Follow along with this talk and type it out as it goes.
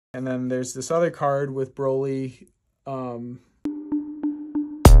And then there's this other card with Broly.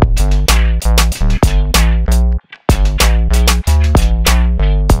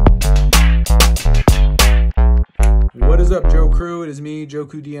 What is up, Joe Crew? It is me,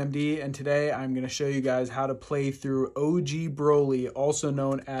 Johku DMD, and today I'm going to show you guys how to play through OG Broly, also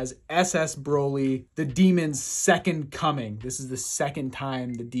known as SS Broly, the demon's second coming. This is the second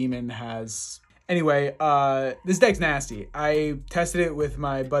time the demon has... Anyway, this deck's nasty. I tested it with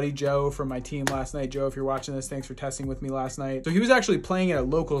my buddy Joe from my team last night. Joe, if you're watching this, thanks for testing with me last night. So he was actually playing it at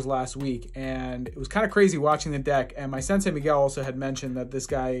locals last week, and it was kind of crazy watching the deck. And my sensei Miguel also had mentioned that this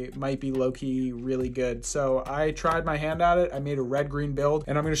guy might be low-key really good. So I tried my hand at it. I made a red-green build,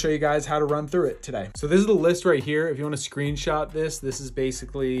 and I'm going to show you guys how to run through it today. So this is the list right here. If you want to screenshot this, this is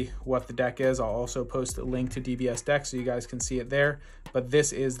basically what the deck is. I'll also post a link to DBS deck so you guys can see it there. But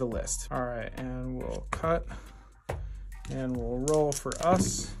this is the list. All right, and we'll cut and we'll roll for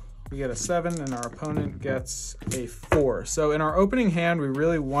us. We get a 7 and our opponent gets a 4. So in our opening hand, we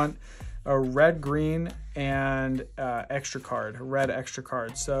really want a red, green, and extra card, a red extra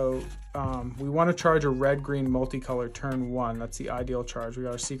card. So we want to charge a red, green multicolor turn 1. That's the ideal charge. We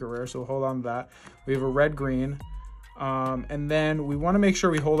got our secret rare, so we'll hold on to that. We have a red, green. And then we want to make sure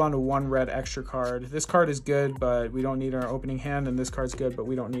we hold on to one red extra card. This card is good, but we don't need it in our opening hand, and this card's good, but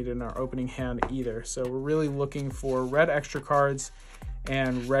we don't need it in our opening hand either. So we're really looking for red extra cards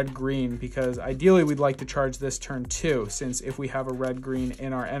and red green, because ideally we'd like to charge this turn 2, since if we have a red green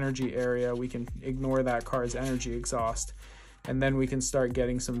in our energy area, we can ignore that card's energy exhaust, and then we can start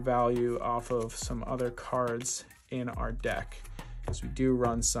getting some value off of some other cards in our deck. Because we do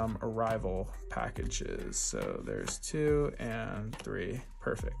run some arrival packages. So there's 2 and 3,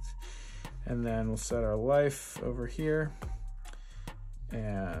 perfect. And then we'll set our life over here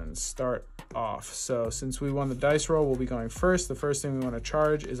and start off. So since we won the dice roll, we'll be going first. The first thing we want to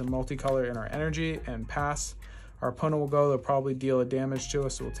charge is a multicolor in our energy and pass. Our opponent will go, they'll probably deal a damage to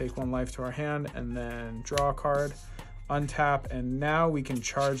us, so we'll take 1 life to our hand and then draw a card. Untap, and now we can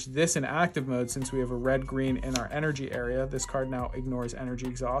charge this in active mode. Since we have a red green in our energy area, this card now ignores energy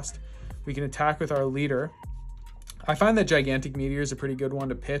exhaust. We can attack with our leader. I find that Gigantic Meteor is a pretty good one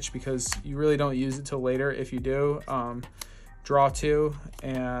to pitch because you really don't use it till later. If you do, draw 2,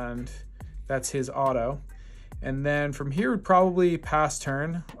 and that's his auto. And then from here, we'd probably pass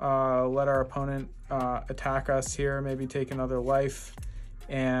turn, let our opponent attack us here, maybe take another life,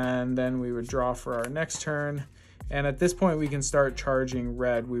 and then we would draw for our next turn. And at this point, we can start charging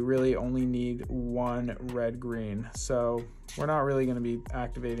red. We really only need 1 red green. So we're not really going to be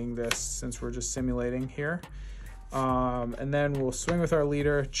activating this since we're just simulating here. And then we'll swing with our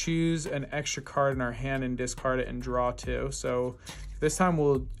leader, choose an extra card in our hand and discard it and draw 2. So this time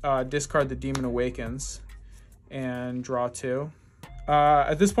we'll discard the Demon Awakens and draw 2.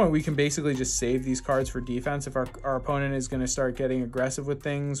 At this point, we can basically just save these cards for defense. If our opponent is going to start getting aggressive with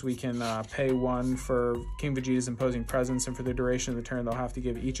things, we can pay 1 for King Vegeta's Imposing Presence, and for the duration of the turn, they'll have to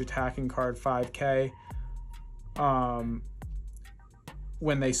give each attacking card 5k.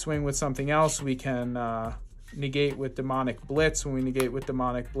 When they swing with something else, we can negate with Demonic Blitz. When we negate with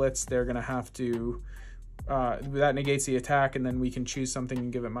Demonic Blitz, they're going to have to... that negates the attack, and then we can choose something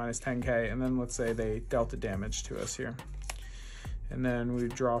and give it minus 10k, and then let's say they dealt a damage to us here. And then we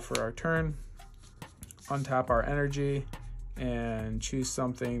draw for our turn, untap our energy, and choose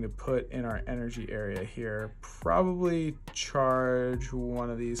something to put in our energy area here. Probably charge one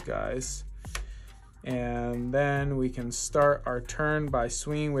of these guys. And then we can start our turn by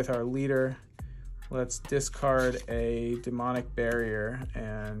swinging with our leader. Let's discard a Demonic Barrier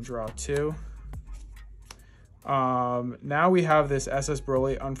and draw 2. Now we have this SS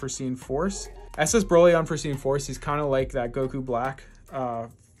Broly Unforeseen Force. SS Broly Unforeseen Force is kind of like that Goku Black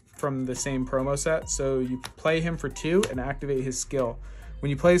from the same promo set. So you play him for 2 and activate his skill. When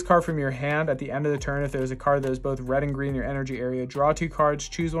you play his card from your hand at the end of the turn, if there's a card that is both red and green in your energy area, draw 2 cards,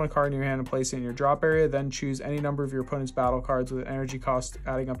 choose 1 card in your hand and place it in your drop area, then choose any number of your opponent's battle cards with an energy cost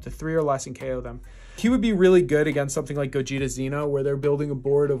adding up to 3 or less and KO them. He would be really good against something like Gogeta Xeno, where they're building a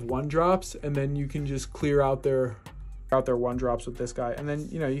board of 1-drops, and then you can just clear out their 1-drops with this guy. And then,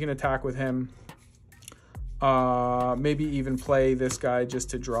 you know, you can attack with him. Maybe even play this guy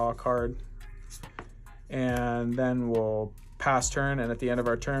just to draw a card. And then we'll pass turn, and at the end of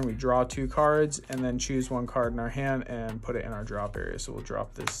our turn, we draw 2 cards, and then choose 1 card in our hand and put it in our drop area. So we'll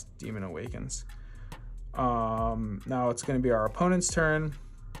drop this Demon Awakens. Now it's going to be our opponent's turn.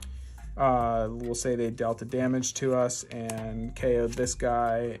 We'll say they dealt a damage to us and KO'd this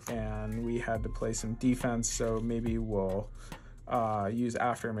guy, and we had to play some defense, so maybe we'll use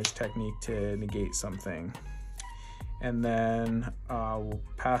Afterimage technique to negate something. And then we'll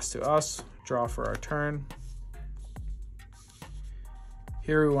pass to us, draw for our turn.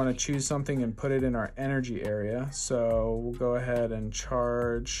 Here we want to choose something and put it in our energy area. So we'll go ahead and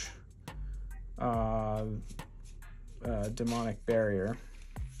charge Demonic Barrier.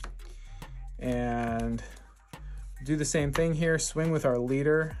 And do the same thing here, swing with our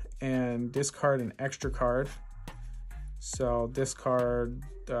leader and discard an extra card. So I'll discard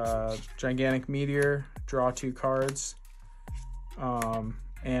Gigantic Meteor, draw 2 cards,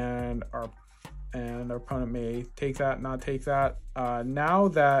 and our opponent may take that, not take that. Now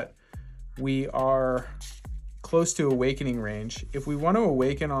that we are close to awakening range, if we want to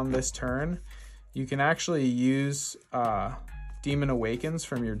awaken on this turn, you can actually use Demon Awakens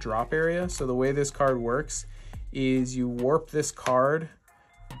from your drop area. So the way this card works is you warp this card,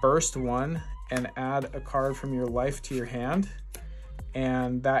 burst 1, and add a card from your life to your hand,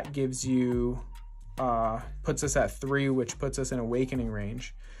 and that gives you puts us at 3, which puts us in awakening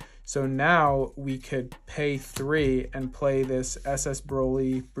range. So now we could pay 3 and play this SS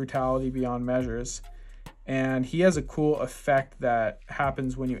Broly Brutality Beyond Measures, and he has a cool effect that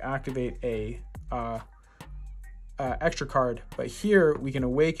happens when you activate a extra card. But here we can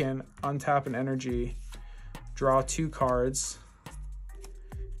awaken, untap an energy, draw 2 cards,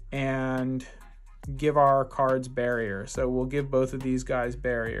 and give our cards barrier. So we'll give both of these guys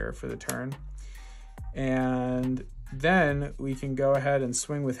barrier for the turn. And then we can go ahead and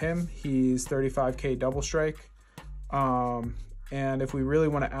swing with him. He's 35k double strike. And if we really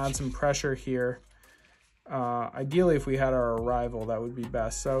want to add some pressure here, ideally if we had our arrival, that would be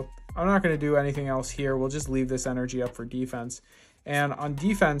best. So I'm not going to do anything else here. We'll just leave this energy up for defense. And on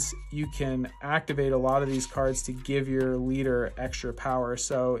defense, you can activate a lot of these cards to give your leader extra power.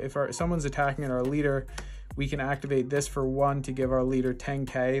 So if someone's attacking our leader, we can activate this for 1 to give our leader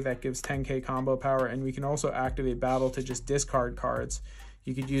 10k. That gives 10k combo power. And we can also activate battle to just discard cards.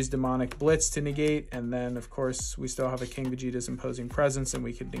 You could use Demonic Blitz to negate, and then of course we still have a King Vegeta's Imposing Presence, and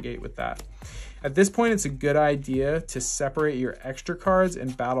we could negate with that. At this point, it's a good idea to separate your extra cards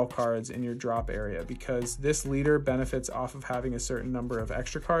and battle cards in your drop area, because this leader benefits off of having a certain number of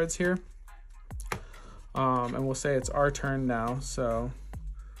extra cards here. And we'll say it's our turn now, so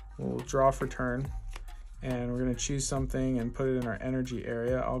we'll draw for turn, and we're going to choose something and put it in our energy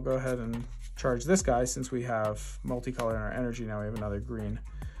area. I'll go ahead and charge this guy since we have multicolor in our energy. Now we have another green.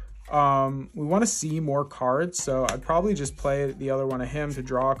 We want to see more cards, so I'd probably just play the other one of him to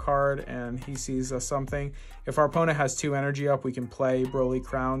draw a card, and he sees us something. If our opponent has 2 energy up, we can play Broly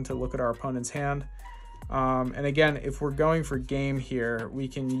Crown to look at our opponent's hand. And again, if we're going for game here, we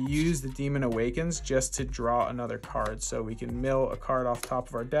can use the Demon Awakens just to draw another card. So we can mill a card off top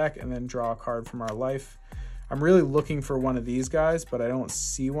of our deck and then draw a card from our life. I'm really looking for one of these guys, but I don't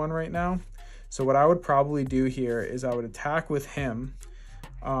see one right now. So what I would probably do here is I would attack with him.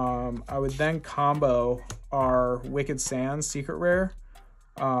 I would then combo our Wicked Sands Secret Rare.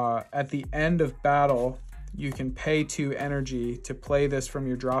 At the end of battle, you can pay 2 energy to play this from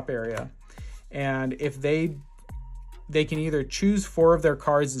your drop area. And if they can either choose 4 of their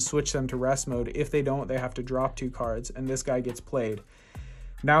cards and switch them to rest mode. If they don't, they have to drop 2 cards, and this guy gets played.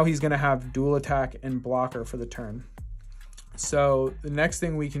 Now he's going to have dual attack and blocker for the turn. So the next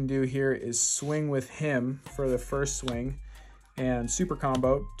thing we can do here is swing with him for the first swing and super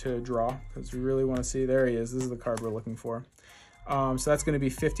combo to draw, because we really want to see, there he is, this is the card we're looking for. So that's going to be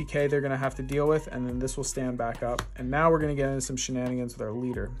 50k they're going to have to deal with, and then this will stand back up. And now we're going to get into some shenanigans with our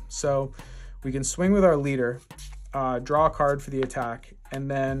leader. So we can swing with our leader, draw a card for the attack,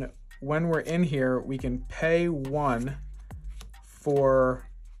 and then when we're in here, we can pay 1 for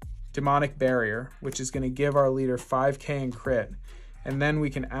Demonic Barrier, which is going to give our leader 5k and crit. And then we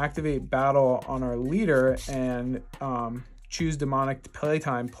can activate battle on our leader and choose Demonic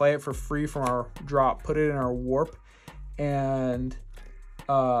Playtime, play it for free from our drop, put it in our warp, and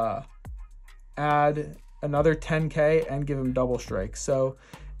add another 10k and give him double strike. So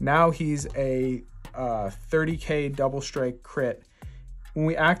now he's a 30k double strike crit. When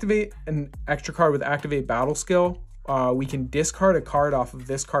we activate an extra card with activate battle skill, we can discard a card off of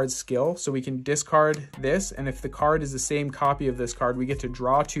this card's skill. So we can discard this, and if the card is the same copy of this card, we get to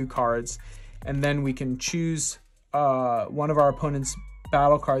draw 2 cards, and then we can choose one of our opponent's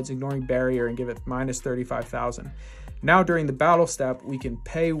battle cards, ignoring barrier, and give it minus 35,000. Now during the battle step, we can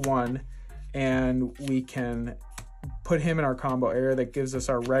pay 1, and we can put him in our combo area that gives us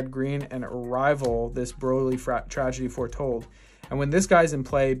our red-green and arrival this Broly Tragedy Foretold. And when this guy's in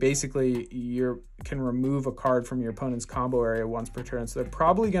play, basically you can remove a card from your opponent's combo area once per turn. So they're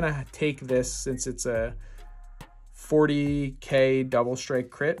probably going to take this, since it's a 40k double strike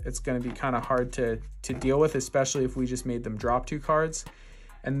crit. It's going to be kind of hard to deal with, especially if we just made them drop 2 cards.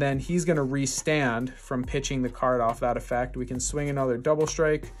 And then he's going to restand from pitching the card off that effect. We can swing another double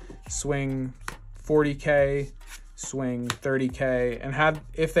strike, swing 40k, swing 30k, and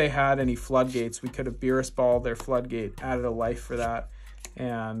if they had any floodgates, we could have Beerus Ball their floodgate, added a life for that.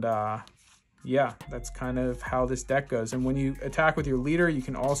 And yeah, that's kind of how this deck goes. And when you attack with your leader, you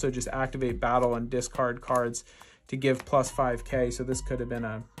can also just activate battle and discard cards to give plus 5k. So this could have been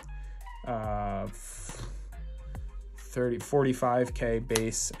a 45k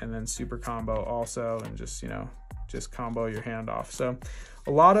base and then super combo also, and just, you know, just combo your hand off. So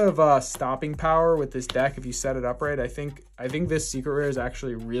a lot of stopping power with this deck if you set it up right. I think this secret rare is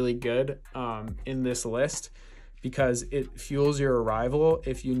actually really good in this list, because it fuels your arrival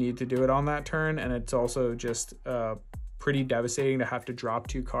if you need to do it on that turn, and it's also just pretty devastating to have to drop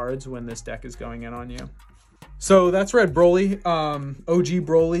 2 cards when this deck is going in on you. So that's Red Broly, OG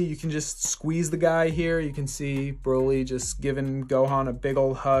Broly. You can just squeeze the guy here. You can see Broly just giving Gohan a big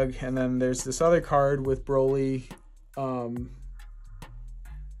old hug. And then there's this other card with Broly.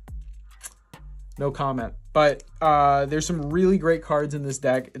 No comment. But there's some really great cards in this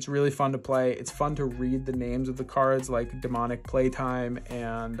deck. It's really fun to play. It's fun to read the names of the cards, like Demonic Playtime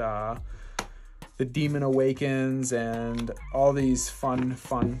and the Demon Awakens, and all these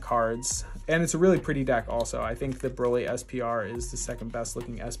fun cards. And it's a really pretty deck also. I think the Broly SPR is the second best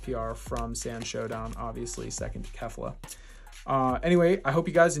looking SPR from Sand Showdown, obviously second to Kefla. Anyway, I hope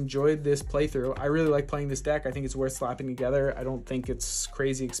you guys enjoyed this playthrough. I really like playing this deck. I think it's worth slapping together. I don't think it's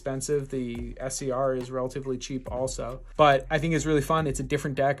crazy expensive. The SCR is relatively cheap also, but I think it's really fun. It's a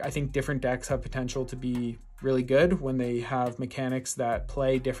different deck. I think different decks have potential to be really good when they have mechanics that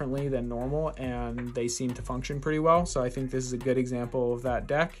play differently than normal, and they seem to function pretty well. So I think this is a good example of that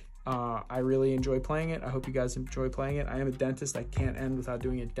deck. I really enjoy playing it. I hope you guys enjoy playing it. I am a dentist. I can't end without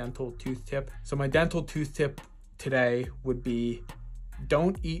doing a dental tooth tip. So my dental tooth tip today would be,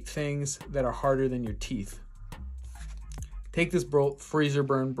 don't eat things that are harder than your teeth. Take this freezer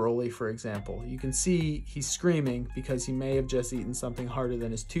burn Broly, for example. You can see he's screaming because he may have just eaten something harder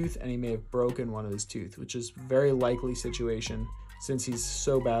than his tooth, and he may have broken one of his teeth, which is a very likely situation since he's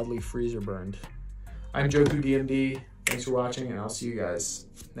so badly freezer burned. I'm Johku DMD. Thanks for watching, and I'll see you guys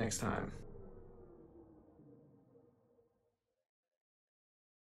next time.